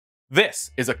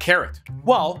This is a carrot,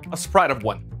 well, a sprite of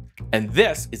one. And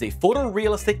this is a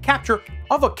photorealistic capture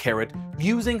of a carrot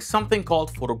using something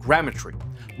called photogrammetry.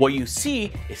 What you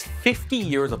see is 50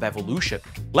 years of evolution.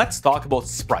 Let's talk about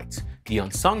sprites, the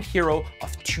unsung hero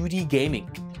of 2D gaming,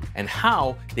 and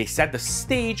how they set the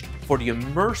stage for the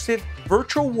immersive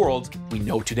virtual worlds we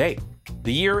know today.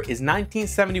 The year is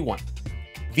 1971.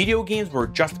 Video games were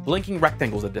just blinking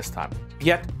rectangles at this time,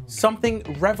 yet something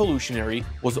revolutionary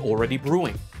was already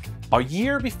brewing. A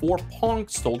year before Pong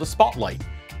stole the spotlight,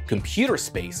 computer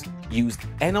space used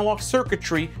analog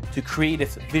circuitry to create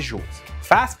its visuals.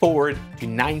 Fast forward to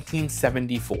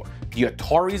 1974, the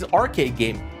Atari's arcade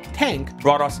game Tank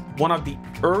brought us one of the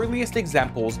earliest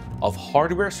examples of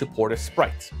hardware-supported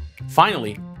sprites.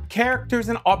 Finally, characters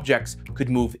and objects could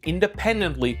move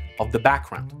independently of the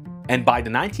background. And by the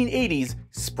 1980s,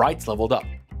 sprites leveled up.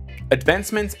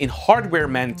 Advancements in hardware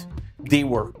meant they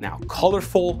were now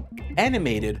colorful,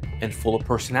 animated, and full of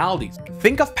personalities.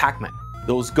 Think of Pac-Man.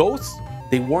 Those ghosts,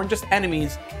 they weren't just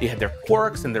enemies, they had their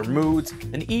quirks and their moods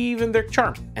and even their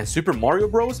charm. And Super Mario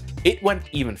Bros., it went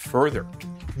even further,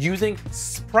 using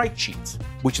sprite sheets,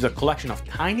 which is a collection of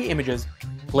tiny images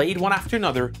played one after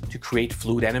another to create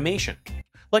fluid animation,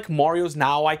 like Mario's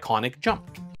now iconic jump.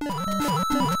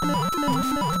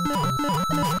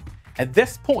 At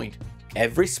this point,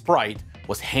 every sprite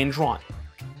was hand-drawn,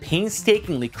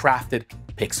 painstakingly crafted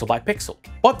pixel by pixel.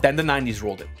 But then the 90s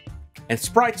rolled in, and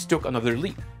sprites took another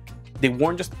leap. They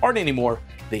weren't just art anymore,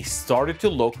 they started to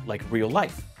look like real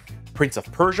life. Prince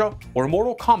of Persia or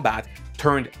Mortal Kombat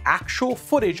turned actual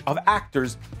footage of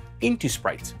actors into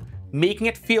sprites, making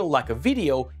it feel like a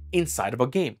video inside of a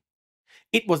game.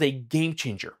 It was a game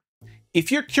changer.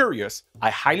 If you're curious,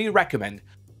 I highly recommend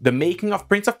The Making of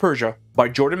Prince of Persia by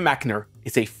Jordan McNair.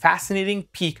 Is a fascinating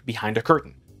peek behind the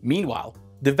curtain. Meanwhile,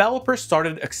 developers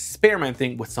started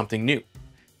experimenting with something new: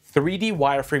 3D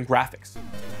wireframe graphics.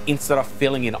 Instead of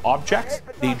filling in objects,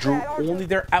 they drew only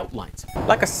their outlines,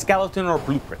 like a skeleton or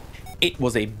blueprint. It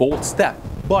was a bold step,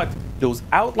 but those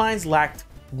outlines lacked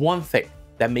one thing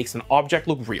that makes an object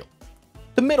look real: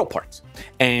 the middle parts.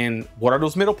 And what are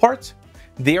those middle parts?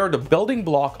 They are the building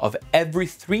block of every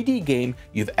 3D game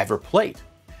you've ever played.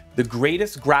 The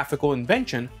greatest graphical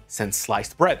invention since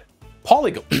sliced bread.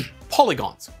 Polygons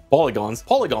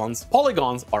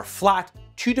are flat,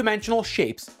 two-dimensional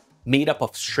shapes made up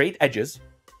of straight edges,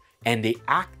 and they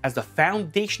act as the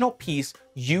foundational piece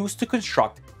used to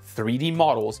construct 3D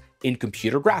models in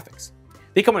computer graphics.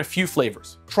 They come in a few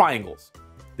flavors. Triangles.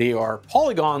 They are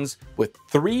polygons with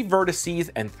 3 vertices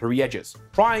and 3 edges.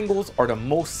 Triangles are the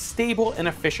most stable and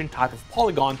efficient type of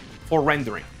polygon for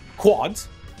rendering. Quads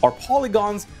are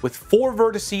polygons with 4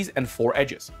 vertices and 4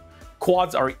 edges.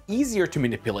 Quads are easier to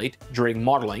manipulate during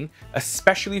modeling,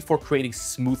 especially for creating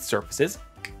smooth surfaces,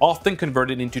 often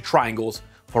converted into triangles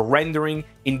for rendering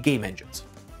in game engines.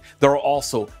 There are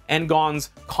also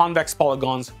n-gons, convex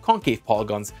polygons, concave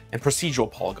polygons, and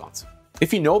procedural polygons.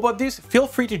 If you know about these, feel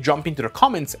free to jump into the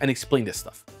comments and explain this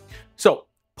stuff. So,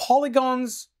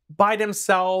 polygons by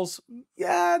themselves,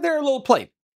 yeah, they're a little plain.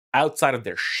 Outside of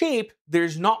their shape,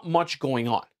 there's not much going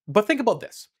on. But think about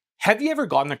this. Have you ever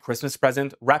gotten a Christmas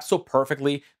present wrapped so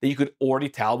perfectly that you could already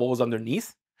tell what was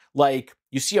underneath? Like,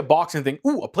 you see a box and think,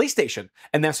 ooh, a PlayStation,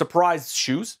 and then surprise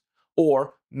shoes,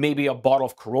 or maybe a bottle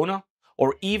of Corona,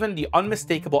 or even the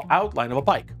unmistakable outline of a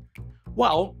bike.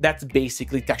 Well, that's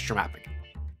basically texture mapping.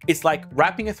 It's like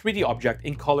wrapping a 3D object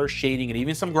in color, shading, and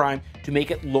even some grime to make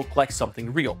it look like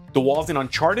something real. The walls in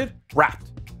Uncharted?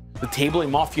 Wrapped. The table in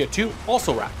Mafia 2?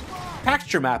 Also wrapped.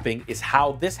 Texture mapping is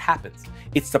how this happens.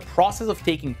 It's the process of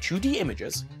taking 2D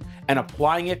images and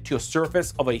applying it to a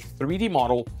surface of a 3D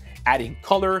model, adding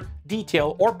color,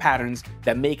 detail, or patterns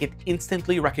that make it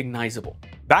instantly recognizable.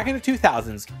 Back in the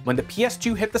 2000s, when the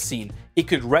PS2 hit the scene, it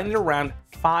could render around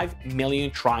 5 million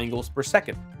triangles per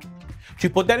second. To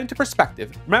put that into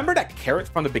perspective, remember that carrot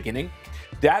from the beginning?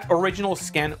 That original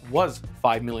scan was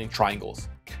 5 million triangles.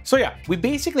 So yeah, we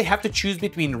basically have to choose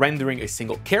between rendering a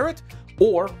single carrot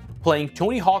or playing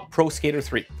Tony Hawk Pro Skater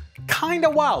 3. Kinda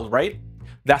wild, right?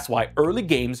 That's why early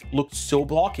games looked so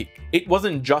blocky. It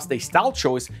wasn't just a style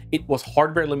choice, it was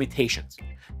hardware limitations.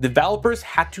 Developers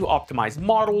had to optimize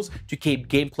models to keep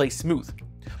gameplay smooth.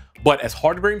 But as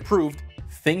hardware improved,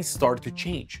 things started to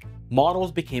change.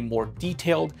 Models became more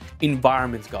detailed,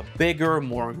 environments got bigger,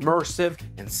 more immersive,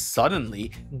 and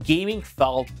suddenly, gaming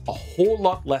felt a whole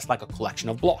lot less like a collection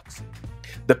of blocks.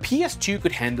 The PS2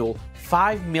 could handle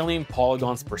 5 million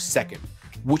polygons per second,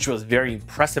 which was very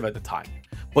impressive at the time.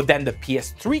 But then the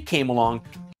PS3 came along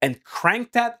and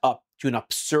cranked that up to an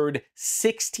absurd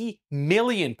 60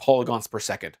 million polygons per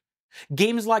second.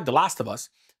 Games like The Last of Us,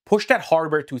 pushed that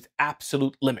hardware to its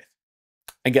absolute limit.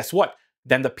 And guess what?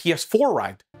 Then the PS4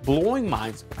 arrived, blowing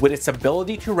minds with its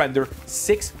ability to render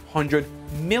 600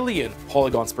 million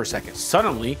polygons per second.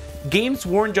 Suddenly, games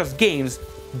weren't just games,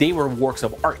 they were works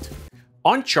of art.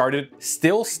 Uncharted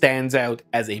still stands out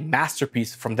as a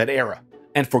masterpiece from that era,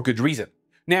 and for good reason.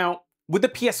 Now, with the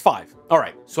PS5,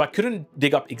 alright, so I couldn't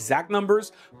dig up exact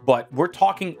numbers, but we're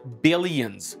talking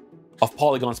billions of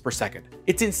polygons per second.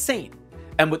 It's insane.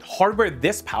 And with hardware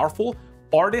this powerful,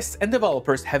 artists and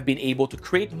developers have been able to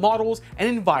create models and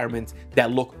environments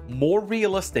that look more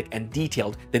realistic and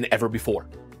detailed than ever before.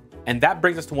 And that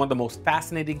brings us to one of the most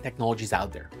fascinating technologies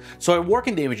out there. So I work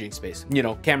in the imaging space, you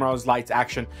know, cameras, lights,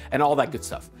 action, and all that good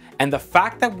stuff. And the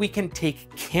fact that we can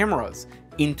take cameras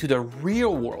into the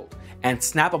real world and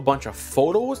snap a bunch of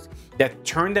photos that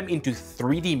turn them into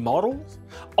 3D models,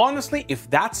 honestly, if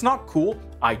that's not cool,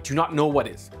 I do not know what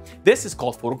is. This is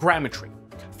called photogrammetry.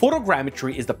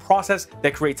 Photogrammetry is the process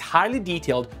that creates highly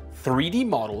detailed 3D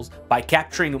models by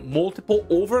capturing multiple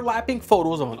overlapping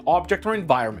photos of an object or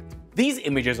environment. These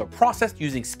images are processed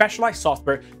using specialized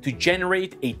software to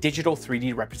generate a digital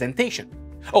 3D representation.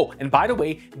 Oh, and by the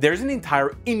way, there's an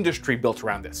entire industry built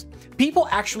around this. People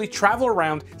actually travel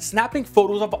around snapping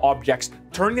photos of objects,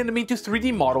 turning them into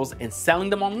 3D models, and selling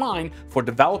them online for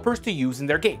developers to use in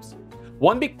their games.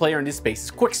 One big player in this space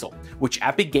is Quixel, which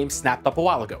Epic Games snapped up a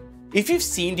while ago. If you've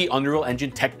seen the Unreal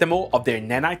Engine tech demo of their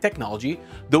nanite technology,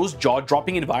 those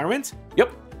jaw-dropping environments,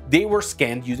 yep, they were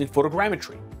scanned using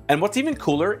photogrammetry. And what's even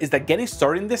cooler is that getting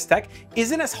started in this tech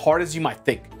isn't as hard as you might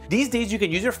think. These days you can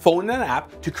use your phone and an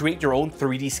app to create your own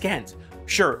 3D scans.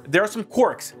 Sure, there are some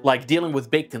quirks like dealing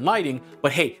with baked-in lighting,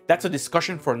 but hey, that's a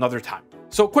discussion for another time.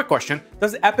 So quick question,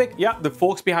 does Epic, yeah, the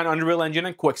folks behind Unreal Engine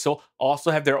and Quixel,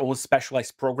 also have their own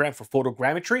specialized program for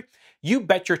photogrammetry? You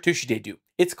bet your tushy they do.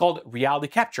 It's called reality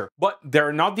capture, but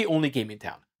they're not the only game in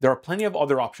town. There are plenty of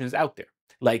other options out there,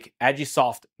 like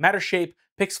Agisoft, Mattershape,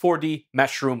 Pix4D,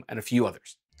 Meshroom, and a few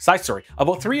others. Side story,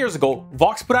 about 3 years ago,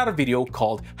 Vox put out a video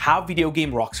called How Video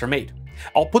Game Rocks Are Made.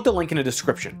 I'll put the link in the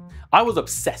description. I was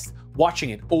obsessed, watching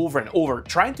it over and over,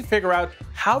 trying to figure out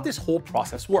how this whole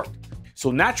process worked. So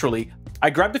naturally,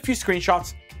 I grabbed a few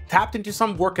screenshots, tapped into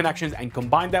some work connections, and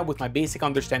combined that with my basic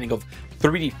understanding of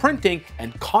 3D printing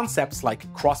and concepts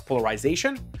like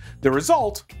cross-polarization. The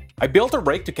result, I built a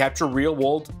rig to capture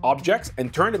real-world objects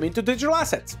and turn them into digital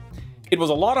assets. It was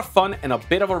a lot of fun and a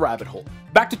bit of a rabbit hole.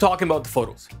 Back to talking about the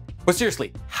photos. But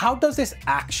seriously, how does this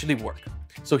actually work?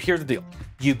 So here's the deal.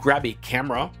 You grab a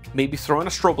camera, maybe throw in a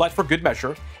strobe light for good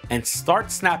measure, and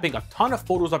start snapping a ton of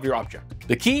photos of your object.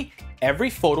 The key, every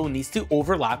photo needs to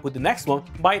overlap with the next one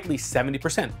by at least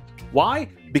 70%. Why?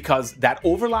 Because that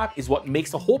overlap is what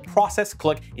makes the whole process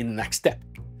click in the next step.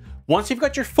 Once you've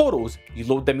got your photos, you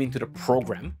load them into the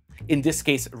program, in this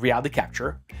case reality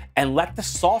capture, and let the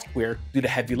software do the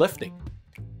heavy lifting.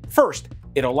 First,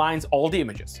 it aligns all the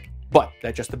images, but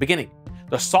that's just the beginning.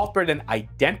 The software then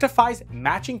identifies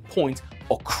matching points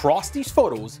across these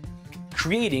photos,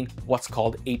 creating what's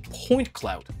called a point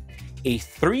cloud, a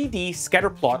 3D scatter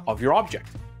plot of your object.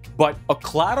 But a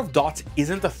cloud of dots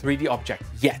isn't a 3D object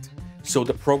yet, so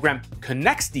the program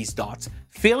connects these dots,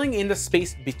 filling in the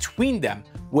space between them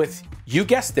with, you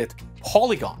guessed it,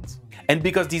 polygons. And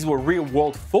because these were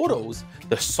real-world photos,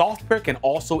 the software can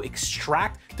also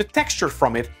extract the texture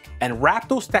from it and wrap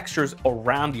those textures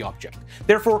around the object.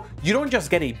 Therefore, you don't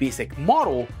just get a basic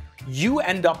model, you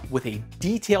end up with a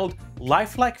detailed,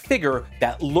 lifelike figure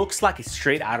that looks like it's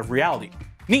straight out of reality.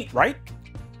 Neat, right?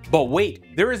 But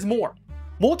wait, there is more.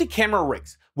 Multi-camera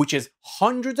rigs, which is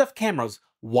hundreds of cameras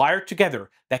wired together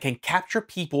that can capture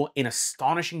people in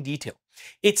astonishing detail.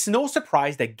 It's no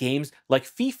surprise that games like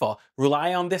FIFA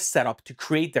rely on this setup to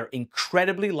create their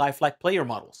incredibly lifelike player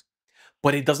models.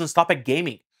 But it doesn't stop at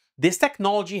gaming. This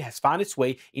technology has found its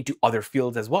way into other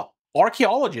fields as well.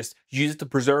 Archaeologists use it to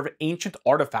preserve ancient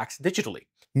artifacts digitally.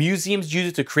 Museums use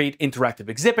it to create interactive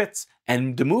exhibits,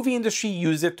 and the movie industry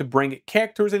uses it to bring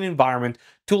characters and environment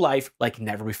to life like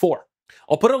never before.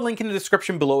 I'll put a link in the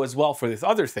description below as well for this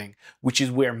other thing, which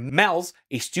is where Mel's,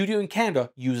 a studio in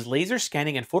Canada, used laser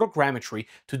scanning and photogrammetry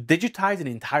to digitize an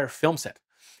entire film set.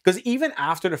 Because even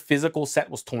after the physical set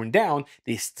was torn down,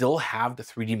 they still have the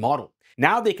 3D model.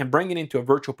 Now they can bring it into a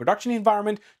virtual production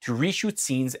environment to reshoot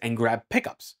scenes and grab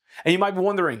pickups. And you might be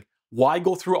wondering, why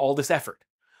go through all this effort?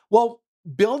 Well,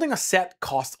 building a set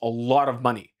costs a lot of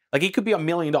money. Like it could be $1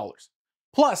 million.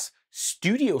 Plus,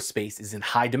 studio space is in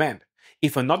high demand.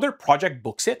 If another project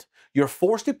books it, you're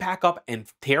forced to pack up and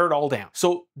tear it all down.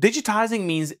 So digitizing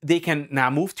means they can now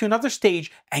move to another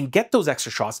stage and get those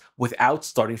extra shots without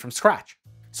starting from scratch.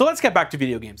 So let's get back to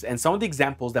video games and some of the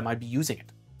examples that might be using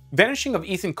it. Vanishing of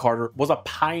Ethan Carter was a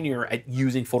pioneer at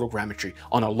using photogrammetry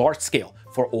on a large scale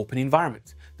for open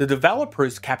environments. The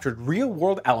developers captured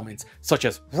real-world elements such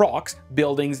as rocks,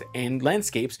 buildings, and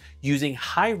landscapes using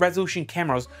high-resolution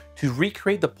cameras to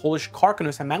recreate the Polish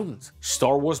Carcanoes and mountains.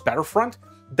 Star Wars Battlefront,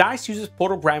 DICE uses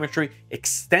photogrammetry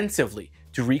extensively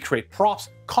to recreate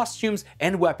props, costumes,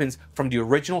 and weapons from the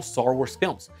original Star Wars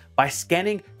films. By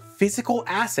scanning physical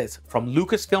assets from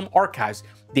Lucasfilm archives,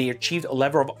 they achieved a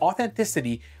level of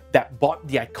authenticity that brought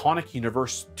the iconic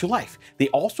universe to life. They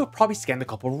also probably scanned a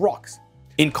couple of rocks.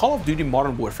 In Call of Duty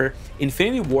Modern Warfare,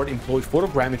 Infinity Ward employed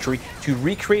photogrammetry to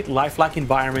recreate lifelike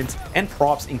environments and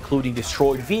props, including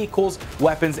destroyed vehicles,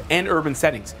 weapons, and urban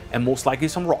settings, and most likely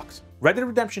some rocks. Red Dead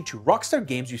Redemption 2 Rockstar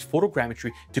Games used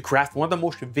photogrammetry to craft one of the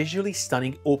most visually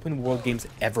stunning open world games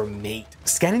ever made.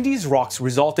 Scanning these rocks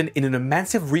resulted in an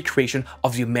immense recreation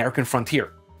of the American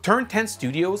frontier. Turn 10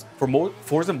 Studios for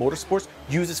Forza Motorsports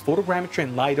uses photogrammetry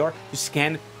and LiDAR to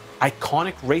scan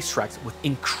iconic racetracks with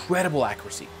incredible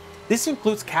accuracy. This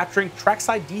includes capturing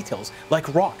trackside details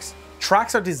like rocks.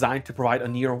 Tracks are designed to provide a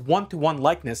near one-to-one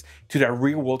likeness to their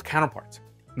real-world counterparts.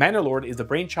 Mandalore is the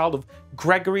brainchild of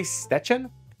Gregory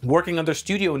Stechan, working under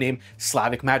studio name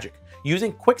Slavic Magic.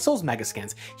 Using Quixel's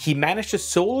megascans, he managed to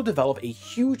solo develop a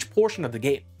huge portion of the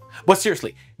game. But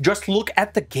seriously, just look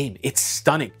at the game, it's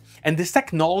stunning. And this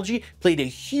technology played a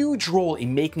huge role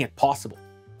in making it possible.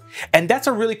 And that's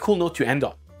a really cool note to end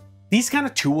on. These kind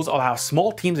of tools allow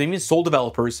small teams and even sole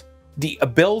developers the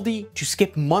ability to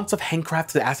skip months of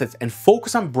handcrafted assets and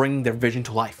focus on bringing their vision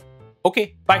to life.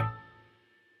 Okay, bye.